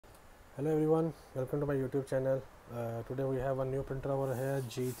Hello everyone, welcome to my YouTube channel. Today we have a new printer over here,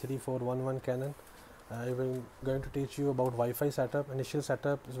 G3411 Canon. I will going to teach you about Wi-Fi setup. Initial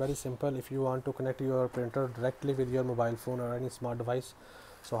setup is very simple. If you want to connect your printer directly with your mobile phone or any smart device,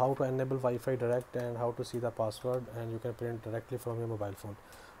 so how to enable Wi-Fi direct and how to see the password, and you can print directly from your mobile phone.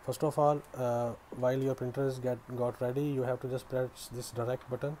 First of all, while your printers got ready, you have to just press this direct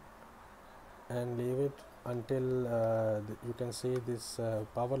button and leave it until you can see this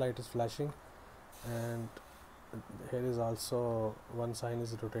power light is flashing, and here is also one sign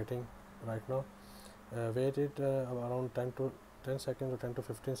is rotating right now. Wait it around 10 seconds or 10 to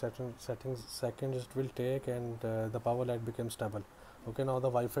 15 seconds it will take, and the power light becomes stable. Okay, now the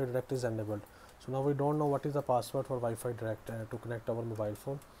Wi-Fi direct is enabled. So now we don't know what is the password for Wi-Fi direct to connect our mobile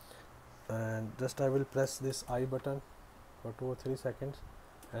phone, and just I will press this I button for 2 or 3 seconds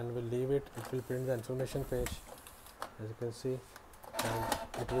and we'll leave it. It will print the information page, as you can see, and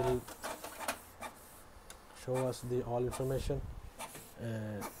it will show us the all information,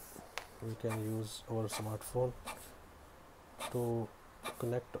 and we can use our smartphone to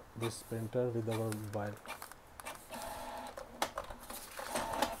connect this printer with our mobile.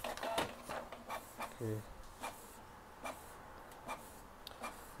 Okay,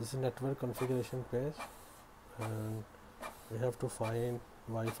 this is network configuration page, and we have to find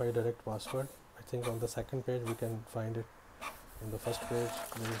Wi-Fi direct password. I think on the second page we can find it. In the first page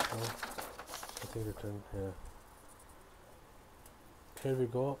there is no, I think, written here. Here we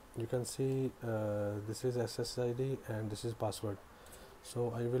go. You can see this is SSID and this is password.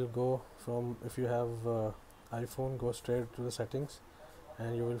 So I will go from, if you have iPhone, go straight to the settings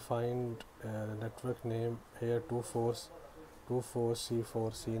and you will find network name here,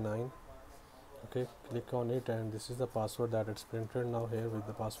 24C4C9. Okay, click on it, and this is the password that it's printed now here with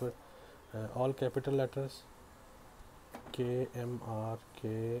the password, all capital letters,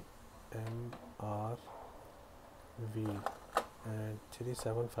 KMRKMRV and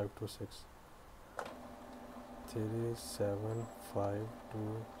 37526.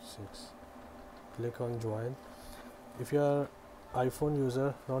 Click on join. If you are iPhone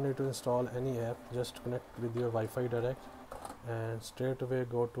user, no need to install any app, just connect with your Wi-Fi direct and straight away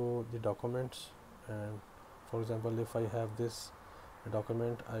go to the documents. And for example, if I have this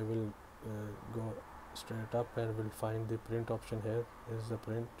document, I will go straight up and will find the print option. Here is the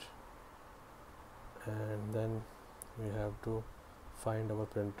print, and then we have to find our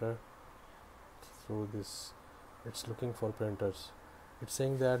printer through this. It's looking for printers. It's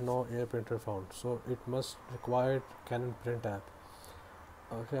saying that no air printer found, so it must require Canon print app.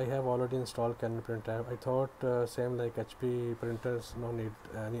 Okay, I have already installed Canon print app. I thought same like HP printers, no need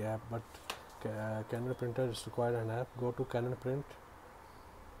any app, but Canon printer is required an app. Go to Canon print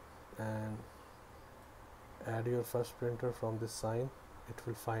and add your first printer from this sign. It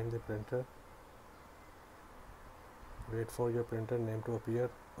will find the printer. Wait for your printer name to appear.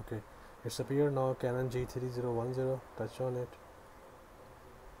 Okay, it's appeared now, Canon G3010. Touch on it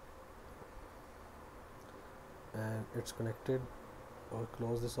and it's connected. Or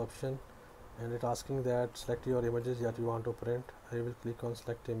close this option, and it asking that select your images that you want to print. I will click on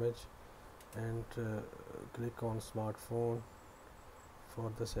select image and click on smartphone.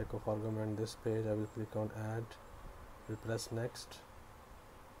 For the sake of argument, this page I will click on add, will press next,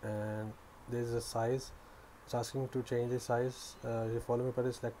 and there is a size. It's asking to change the size. The following paper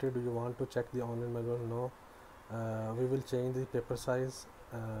is selected. Do you want to check the online manual? No. We will change the paper size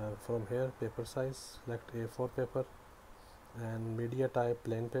from here. Paper size, select A4 paper, and media type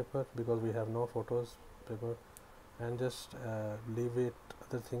plain paper because we have no photos paper, and just leave it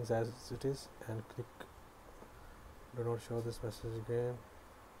other things as it is and click do not show this message again.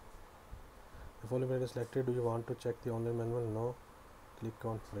 The following is selected. Do you want to check the online manual? No. Click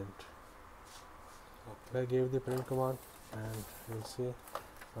on print. Okay, I gave the print command and you'll see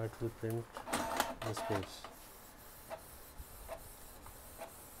how it will print this page.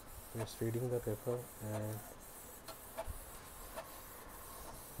 It's reading the paper, and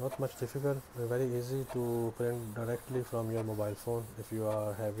not much difficult, very easy to print directly from your mobile phone if you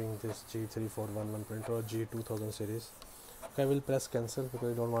are having this G3411 printer or G2000 series. Okay, I will press cancel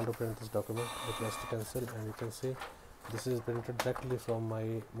because I don't want to print this document. I press cancel, and you can see this is printed directly from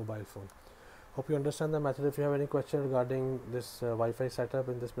my mobile phone. Hope you understand the method. If you have any question regarding this Wi-Fi setup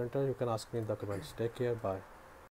in this printer, you can ask me in the comments. Take care, bye.